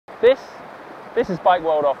This is Bike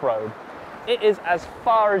World Off-Road. It is as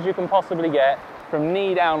far as you can possibly get from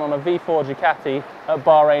knee down on a V4 Ducati at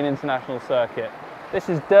Bahrain International Circuit. This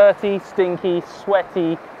is dirty, stinky,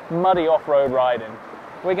 sweaty, muddy off-road riding.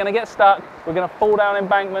 We're going to get stuck, we're going to fall down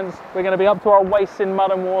embankments, we're going to be up to our waists in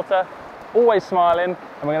mud and water, always smiling,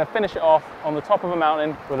 and we're going to finish it off on the top of a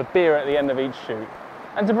mountain with a beer at the end of each shoot.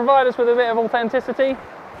 And to provide us with a bit of authenticity,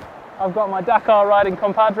 I've got my Dakar riding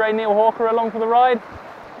compadre Neil Hawker along for the ride.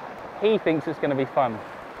 He thinks it's going to be fun.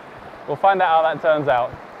 We'll find out how that turns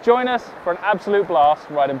out. Join us for an absolute blast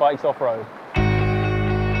riding bikes off-road.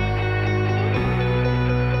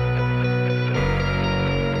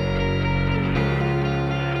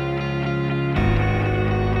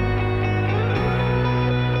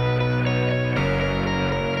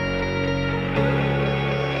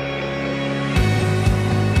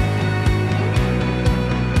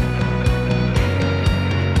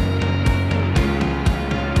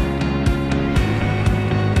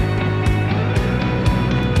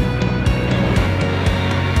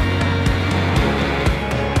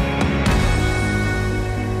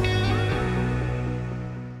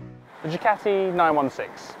 Ducati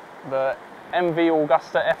 916, the MV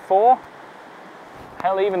Augusta F4,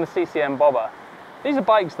 hell, even the CCM Bobber. These are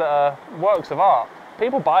bikes that are works of art.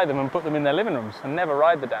 People buy them and put them in their living rooms and never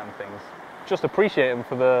ride the damn things. Just appreciate them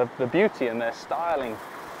for the beauty and their styling.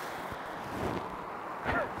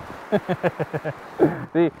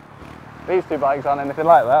 These two bikes aren't anything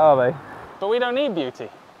like that, are they? But we don't need beauty.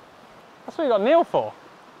 That's what we got Neil for.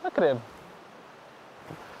 Look at him.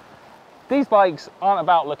 These bikes aren't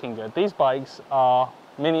about looking good. These bikes are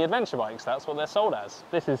mini adventure bikes. That's what they're sold as.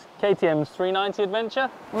 This is KTM's 390 Adventure,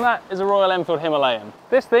 and that is a Royal Enfield Himalayan.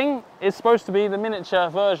 This thing is supposed to be the miniature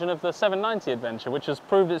version of the 790 Adventure, which has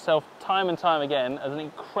proved itself time and time again as an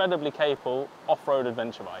incredibly capable off-road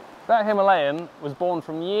adventure bike. That Himalayan was born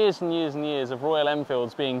from years and years and years of Royal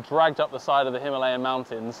Enfields being dragged up the side of the Himalayan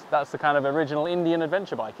mountains. That's the kind of original Indian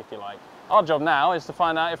adventure bike, if you like. Our job now is to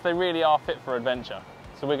find out if they really are fit for adventure.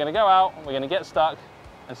 So we're going to go out, we're going to get stuck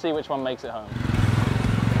and see which one makes it home.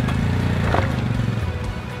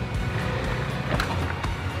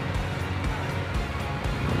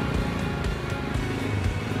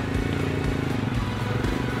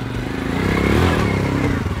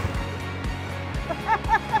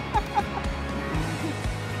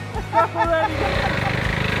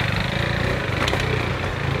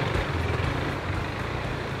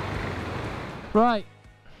 Right,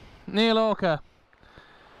 Neil Hawker.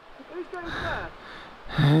 Who's going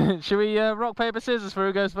first? Should we rock, paper, scissors for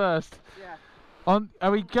who goes first? Yeah.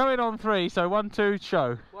 Are we going on 3? So 1, 2,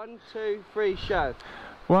 show. 1, 2, 3, show.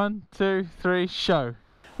 1, 2, 3, show.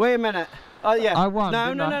 Wait a minute. Oh yeah. I won.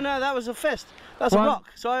 No, that was a fist. That's a rock.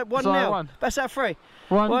 So I won nil. Best out of 3.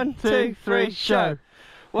 1, 2, 3, show.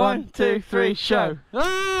 1, 2, 3, show.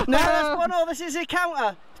 Ah! No, that's 1-0. This is a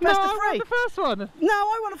counter. It's best of 3. I won the first one. No,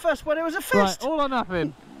 I won the first one. It was a fist. Right, all or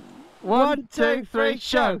nothing. 1, 2, 3,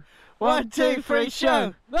 show. 1, 2, 3,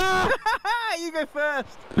 show. Ah! You go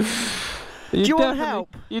first. Do you want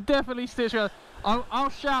help? You definitely stitch me. I'll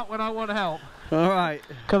shout when I want help. All right.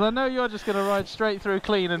 Because I know you're just going to ride straight through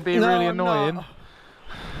clean and be really annoying. Not.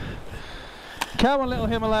 Come on, little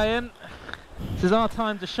Himalayan. This is our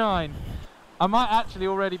time to shine. I might actually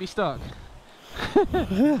already be stuck.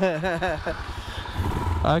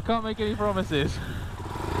 I can't make any promises.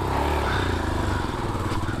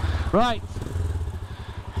 Right.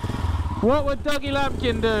 What would Dougie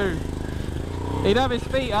Lampkin do? He'd have his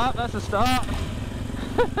feet up, that's a start.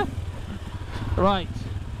 Right.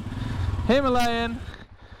 Himalayan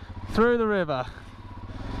through the river.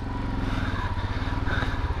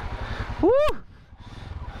 Woo!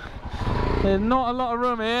 There's not a lot of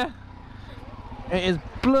room here. It is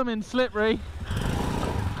blooming slippery.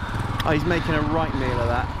 Oh, he's making a right meal of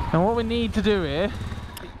that. And what we need to do here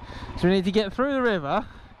is we need to get through the river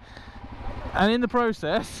and in the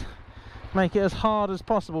process make it as hard as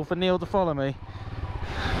possible for Neil to follow me.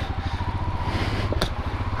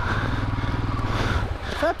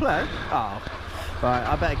 Fair play. Oh, right,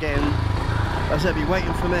 I better get him. I said be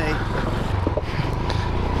waiting for me.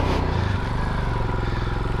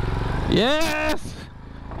 Yes!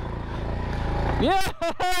 Yes!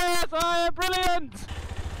 I am brilliant!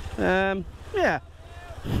 Yeah.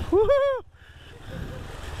 Woohoo!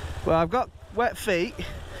 Well, I've got wet feet.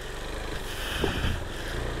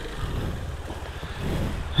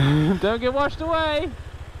 Don't get washed away!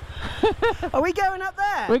 Are we going up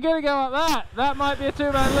there? We're going to go up that. That might be a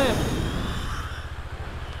 2-man lift.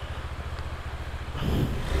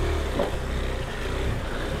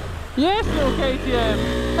 Yes, little KTM.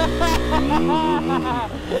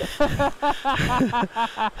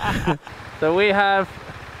 So we have,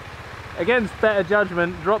 against better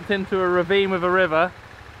judgment, dropped into a ravine with a river.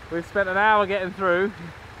 We've spent an hour getting through.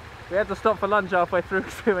 We had to stop for lunch halfway through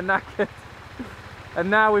because we were knackered. And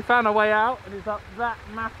now we found our way out, and it's up that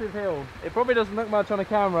massive hill. It probably doesn't look much on a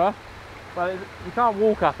camera, but you can't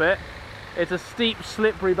walk up it. It's a steep,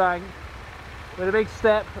 slippery bank with a big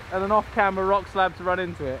step and an off-camera rock slab to run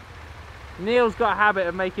into it. Neil's got a habit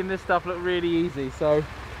of making this stuff look really easy, so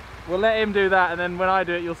we'll let him do that, and then when I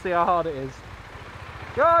do it, you'll see how hard it is.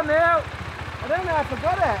 Go on, Neil. I don't know if I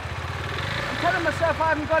got it. I'm telling myself I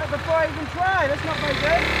haven't got it before I even try. That's not very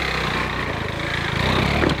good.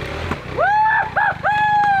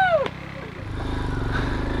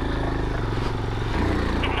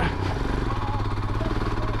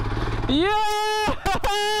 Yeah!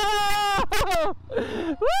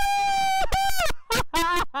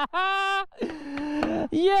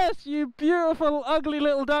 Yes, you beautiful, ugly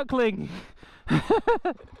little duckling.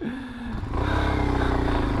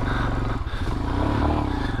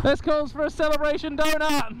 This calls for a celebration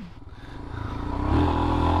donut.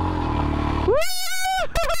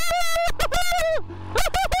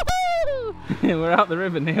 We're out the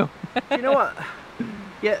river, Neil. You know what?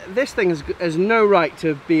 Yeah, this thing has no right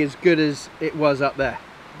to be as good as it was up there.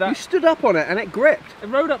 You stood up on it and it gripped. It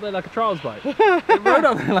rode up there like a trials bike. It rode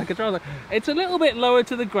up there like a trials bike. It's a little bit lower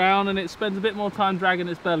to the ground and it spends a bit more time dragging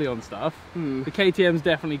its belly on stuff. The KTM's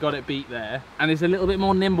definitely got it beat there. And it's a little bit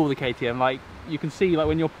more nimble, the KTM. Like, you can see, like,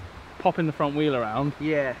 when you're popping the front wheel around,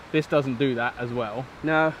 yeah, this doesn't do that as well.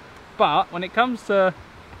 No. But when it comes to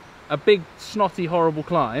a big, snotty, horrible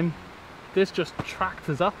climb, this just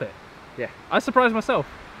tractors up it. Yeah. I surprised myself.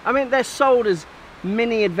 I mean, they're sold as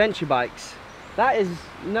mini adventure bikes. That is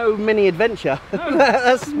no mini adventure. No,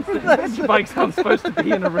 adventure bikes aren't supposed to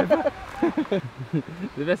be in a river.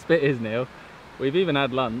 The best bit is, Neil, we've even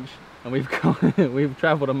had lunch and we've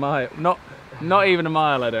travelled a mile. Not even a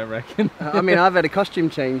mile, I don't reckon. I mean, I've had a costume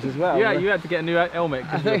change as well. Yeah, you had to get a new helmet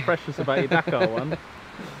because you were precious about your Dakar one.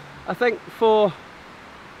 I think for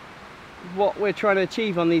what we're trying to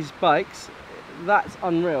achieve on these bikes, that's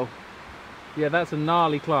unreal. Yeah, that's a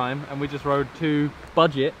gnarly climb, and we just rode 2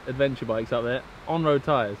 budget adventure bikes up there on road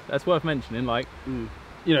tyres. That's worth mentioning. Like,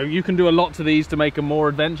 you know, you can do a lot to these to make them more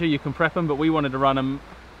adventure. You can prep them, but we wanted to run them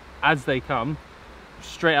as they come,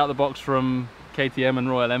 straight out the box from KTM and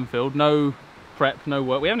Royal Enfield. No prep, no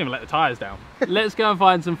work. We haven't even let the tyres down. Let's go and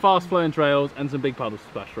find some fast flowing trails and some big puddles to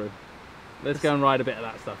splash through. Let's go and ride a bit of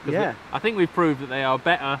that stuff. Yeah. I think we've proved that they are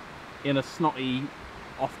better in a snotty,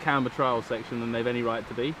 off-camber trial section than they've any right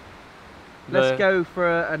to be. Let's go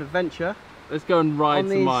for an adventure. Let's go and ride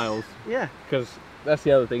some miles. Yeah. Because that's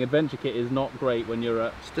the other thing. Adventure kit is not great when you're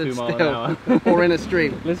at 2 miles an hour. Or in a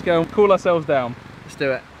stream. Let's go and cool ourselves down. Let's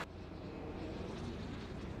do it.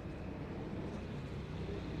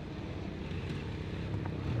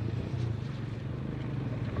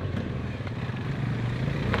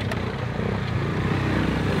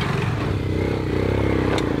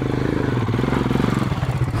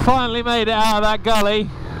 Finally made it out of that gully.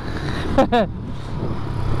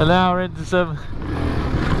 And now we're into some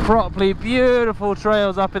properly beautiful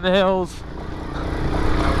trails up in the hills.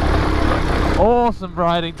 Awesome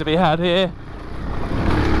riding to be had here.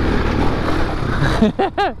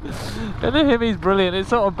 And the Himi's brilliant. It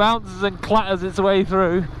sort of bounces and clatters its way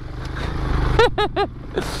through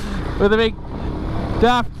with a big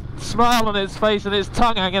daft smile on its face and its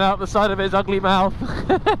tongue hanging out the side of its ugly mouth.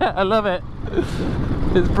 I love it.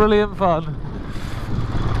 It's brilliant fun.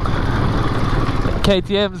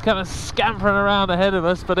 KTM's kind of scampering around ahead of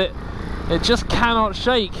us, but it just cannot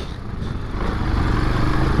shake.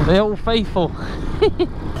 They're all faithful.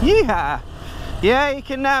 Yeah, you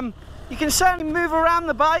can certainly move around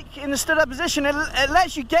the bike in the stood up position. It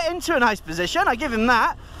lets you get into a nice position, I give him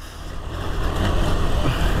that.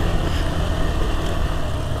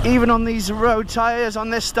 Even on these road tyres,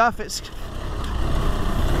 on this stuff, it's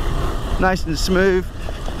nice and smooth.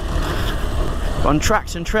 On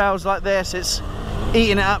tracks and trails like this, it's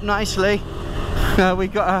eating it up nicely.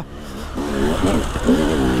 We've got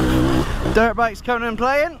dirt bikes coming and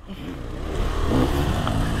playing.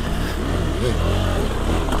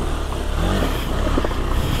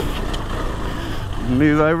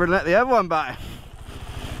 Move over and let the other one by.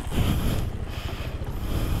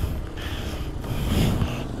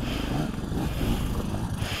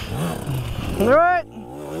 All right.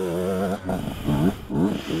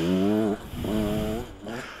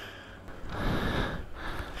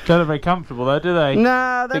 They're not very comfortable though, do they?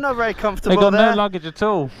 Nah, they're not very comfortable. They've got no luggage at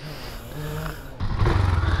all.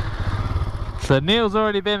 So Neil's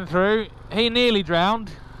already been through. He nearly drowned.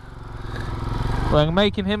 We're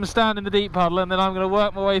making him stand in the deep puddle, and then I'm going to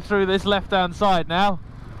work my way through this left-hand side now.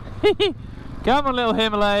 Come on, little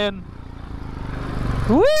Himalayan.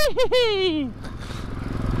 Whee!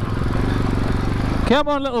 Come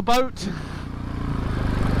on, little boat.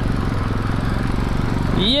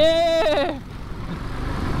 Yeah!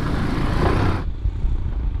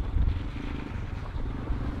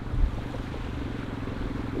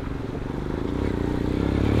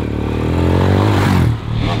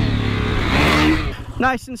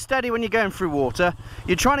 Nice and steady when you're going through water.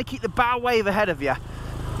 You're trying to keep the bow wave ahead of you.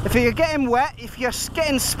 If you're getting wet, if you're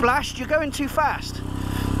getting splashed, you're going too fast.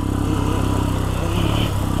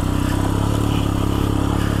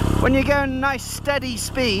 When you're going nice steady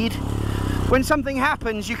speed, when something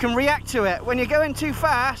happens you can react to it. When you're going too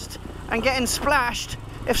fast and getting splashed,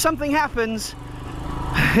 if something happens,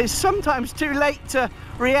 it's sometimes too late to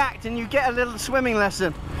react and you get a little swimming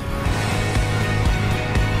lesson.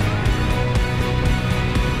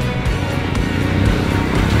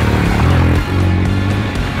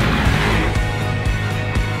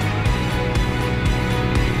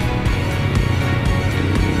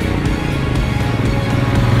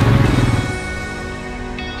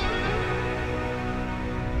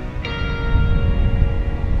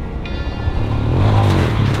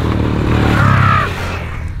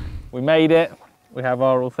 We made it. We have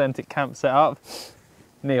our authentic camp set up.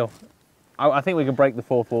 Neil, I think we can break the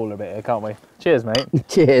fourth wall a bit here, can't we? Cheers, mate.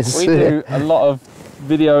 Cheers. We do a lot of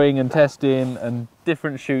videoing and testing and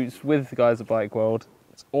different shoots with the guys at Bike World.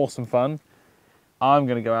 It's awesome fun. I'm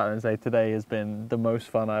going to go out and say today has been the most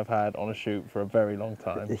fun I've had on a shoot for a very long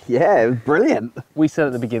time. Yeah, it was brilliant. We said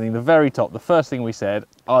at the beginning, the very top, the first thing we said,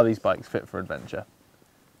 are these bikes fit for adventure?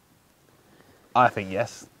 I think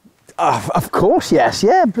yes. Of course, yes.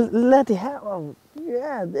 Yeah, bloody hell.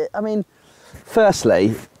 Yeah, I mean,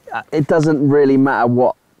 firstly, it doesn't really matter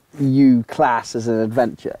what you class as an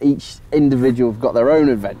adventure. Each individual have got their own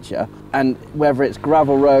adventure, and whether it's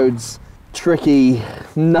gravel roads, tricky,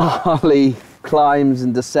 gnarly climbs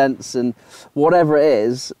and descents and whatever it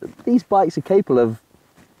is, these bikes are capable of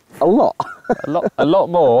a lot. a lot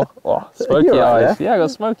more. Oh, smoky You're right, eyes. Yeah, I got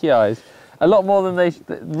smoky eyes. A lot more than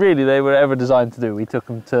they were ever designed to do. We took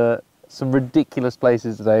them to some ridiculous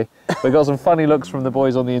places today. We got some funny looks from the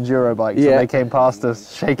boys on the enduro bikes when they came past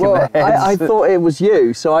us shaking their heads. I thought it was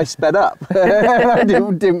you, so I sped up. I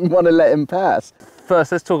didn't want to let him pass.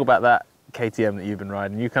 First, let's talk about that KTM that you've been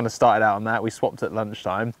riding. You kind of started out on that. We swapped at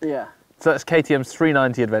lunchtime. Yeah. So that's KTM's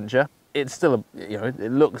 390 Adventure. It's still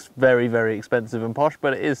it looks very, very expensive and posh,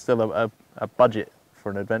 but it is still a budget for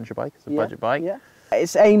an adventure bike. It's a budget bike. Yeah.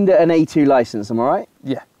 It's aimed at an A2 license, am I right?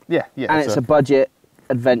 Yeah. And it's a budget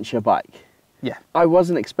adventure bike. Yeah. I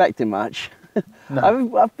wasn't expecting much.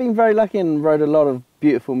 No. I've been very lucky and rode a lot of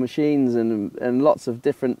beautiful machines and lots of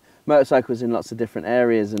different motorcycles in lots of different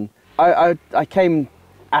areas, and I came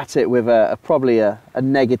at it with probably a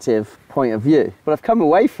negative point of view, but I've come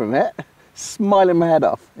away from it smiling my head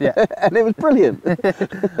off. Yeah. And it was brilliant.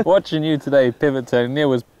 Watching you today pivot turn, Neil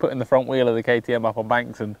was putting the front wheel of the KTM up on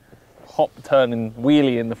banks and turning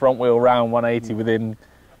wheelie in the front wheel round 180 within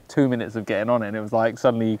 2 minutes of getting on it, and it was like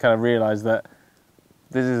suddenly you kind of realise that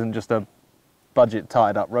this isn't just a budget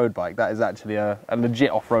tied up road bike, that is actually a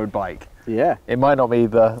legit off-road bike. Yeah. It might not be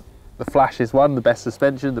the flashiest one, the best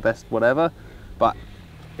suspension, the best whatever, but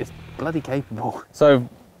it's bloody capable. So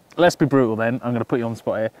let's be brutal then. I'm going to put you on the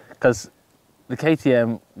spot here, because the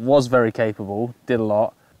KTM was very capable, did a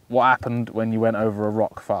lot. What happened when you went over a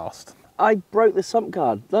rock fast? I broke the sump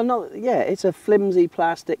guard. It's a flimsy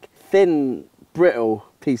plastic, thin, brittle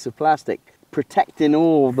piece of plastic protecting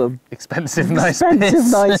all the expensive nice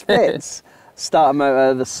bits. Starter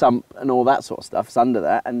motor, the sump and all that sort of stuff's under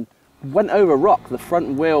there, and went over a rock. The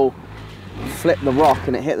front wheel flipped the rock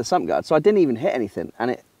and it hit the sump guard, so I didn't even hit anything,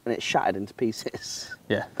 and it shattered into pieces.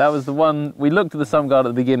 Yeah, that was the one. We looked at the sump guard at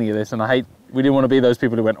the beginning of this, and we didn't want to be those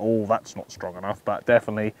people who went, oh, that's not strong enough, but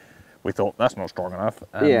definitely we thought that's not strong enough,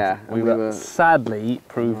 and we were sadly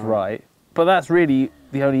proved right. But that's really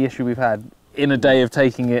the only issue we've had in a day of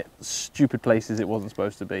taking it stupid places it wasn't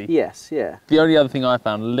supposed to be. Yes, yeah. The only other thing I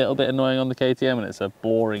found a little bit annoying on the KTM, and it's a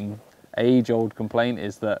boring age-old complaint,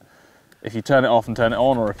 is that if you turn it off and turn it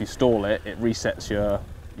on, or if you stall it, it resets your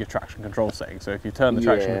traction control setting. So if you turn the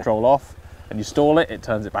traction control off and you stall it, it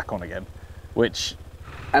turns it back on again, which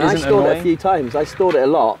and I stalled it a few times. I stalled it a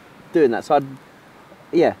lot doing that. So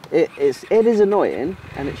it is annoying,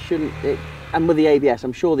 and it shouldn't. And with the ABS,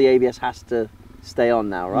 I'm sure the ABS has to stay on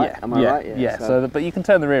now, right? Am I right? Yeah. But you can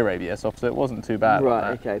turn the rear ABS off, so it wasn't too bad.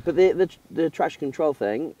 Right. Okay. But the traction control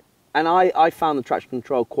thing, And I found the traction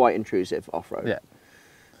control quite intrusive off-road. Yeah.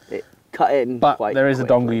 It cut in But quite there is a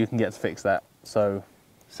quickly. dongle you can get to fix that. So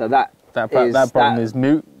that problem is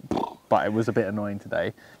moot, but it was a bit annoying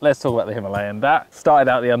today. Let's talk about the Himalayan. That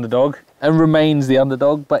started out the underdog and remains the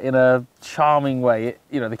underdog, but in a charming way.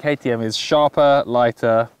 You know, the KTM is sharper,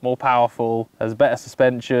 lighter, more powerful, has better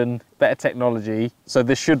suspension, better technology. So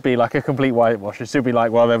this should be like a complete whitewash. It should be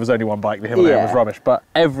like, well, there was only one bike, the Himalayan was rubbish. But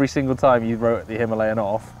every single time you wrote the Himalayan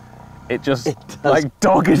off, it just like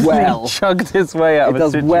doggedly chugged its way out of a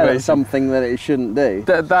situation. It does well at something that it shouldn't do.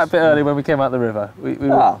 That bit early when we came out the river, we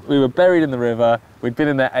were buried in the river. We'd been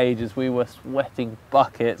in there ages. We were sweating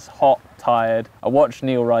buckets, hot, tired. I watched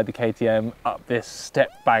Neil ride the KTM up this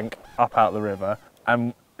step bank up out the river,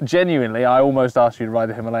 and genuinely, I almost asked you to ride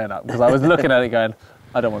the Himalayan up because I was looking at it going,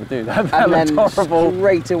 I don't want to do that. That looked horrible.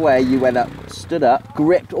 Straight away you went up, stood up,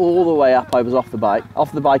 gripped all the way up. I was off the bike on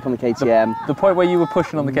the KTM. The point where you were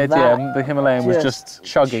pushing on the KTM, the Himalayan was just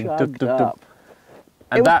chugging. And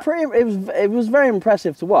it was very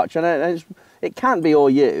impressive to watch, and it can't be all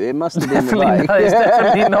you. It must have been the bike. It's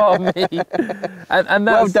definitely not me. And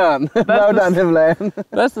that's, well done, well done, Himalayan.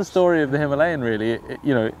 That's the story of the Himalayan, really.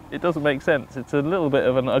 You know, it doesn't make sense. It's a little bit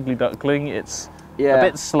of an ugly duckling. It's a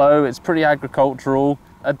bit slow. It's pretty agricultural.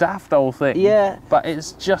 A daft old thing. Yeah. But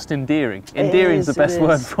it's just endearing. Endearing is the best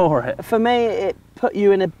word for it. For me, it put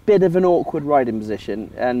you in a bit of an awkward riding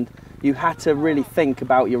position, and you had to really think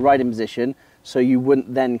about your riding position so you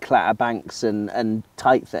wouldn't then clatter banks and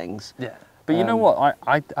tight things. Yeah. But you know what?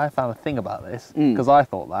 I found a thing about this, because I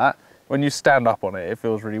thought that when you stand up on it, it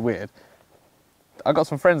feels really weird. I got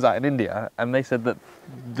some friends out in India, and they said that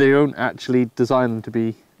they don't actually design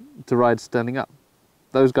them to ride standing up.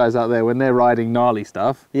 Those guys out there, when they're riding gnarly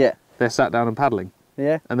stuff, they're sat down and paddling.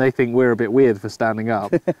 Yeah. And they think we're a bit weird for standing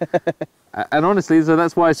up. And honestly, so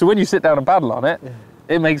that's why, so when you sit down and paddle on it,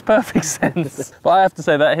 it makes perfect sense. But I have to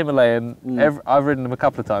say that Himalayan, I've ridden them a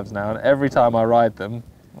couple of times now, and every time I ride them,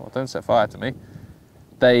 well, don't set fire to me,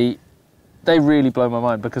 they really blow my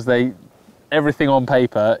mind, because everything on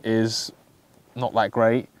paper is not that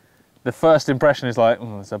great. The first impression is like,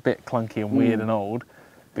 it's a bit clunky and weird and old,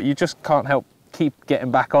 but you just can't help keep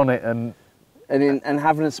getting back on it and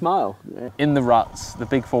having a smile. Yeah. In the ruts, the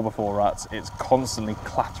big 4x4 ruts, it's constantly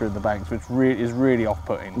clattering the banks, which is really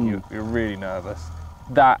off-putting. You're really nervous.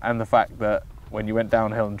 That, and the fact that when you went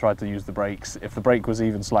downhill and tried to use the brakes, if the brake was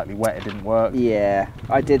even slightly wet, it didn't work. Yeah,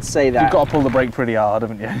 I did say that. You've got to pull the brake pretty hard,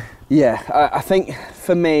 haven't you? Yeah, I think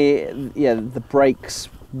for me, yeah, the brakes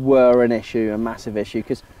were an issue, a massive issue,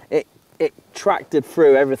 because it tracted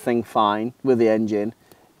through everything fine with the engine,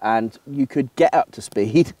 and you could get up to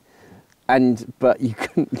speed, but you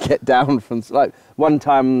couldn't get down from, like, one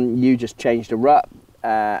time you just changed a rut,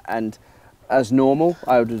 and as normal,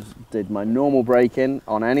 I did my normal braking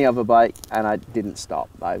on any other bike, and I didn't stop.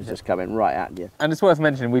 I was just coming right at you. And it's worth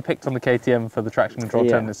mentioning, we picked on the KTM for the traction control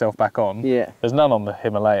turning itself back on. Yeah. There's none on the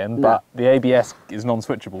Himalayan, but the ABS is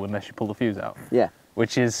non-switchable unless you pull the fuse out. Yeah.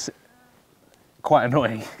 Which is quite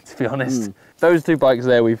annoying, to be honest. Those two bikes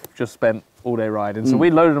there, we've just spent all day riding. So we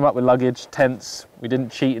loaded them up with luggage, tents. We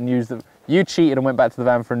didn't cheat and use them. You cheated and went back to the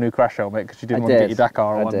van for a new crash helmet because you didn't want to get your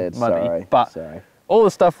Dakar on muddy. Sorry. But all the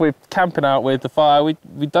stuff we're camping out with, the fire,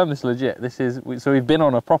 we've done this legit. So we've been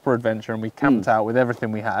on a proper adventure, and we camped out with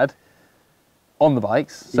everything we had on the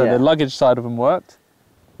bikes. So the luggage side of them worked.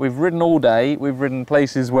 We've ridden all day. We've ridden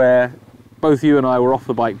places where both you and I were off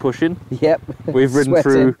the bike pushing. Yep. We've ridden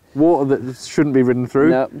through water that shouldn't be ridden through.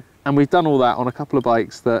 Nope. And we've done all that on a couple of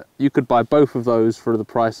bikes that you could buy both of those for the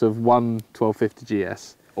price of one 1250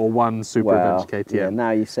 GS or one Super Adventure KTM. Yeah,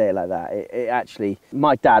 now you say it like that. It actually,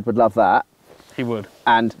 my dad would love that. He would.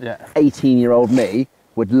 And 18-year-old me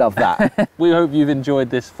would love that. We hope you've enjoyed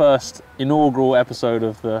this first inaugural episode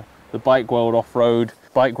of the Bike World Off-Road,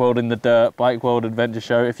 Bike World in the Dirt, Bike World Adventure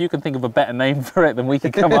Show. If you can think of a better name for it than we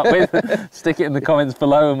could come up with, stick it in the comments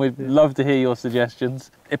below, and we'd love to hear your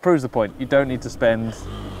suggestions. It proves the point. You don't need to spend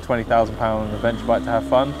 £20,000 on an adventure bike to have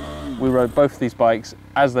fun. We rode both of these bikes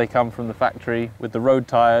as they come from the factory with the road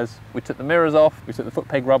tyres. We took the mirrors off, we took the foot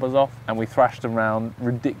peg rubbers off, and we thrashed them around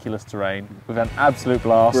ridiculous terrain. We've had an absolute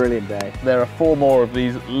blast. Brilliant day. There are 4 more of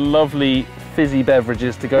these lovely fizzy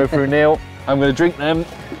beverages to go through, Neil. I'm going to drink them,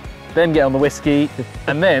 then get on the whiskey,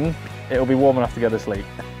 and then it'll be warm enough to go to sleep.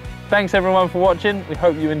 Thanks everyone for watching. We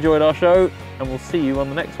hope you enjoyed our show, and we'll see you on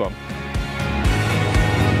the next one.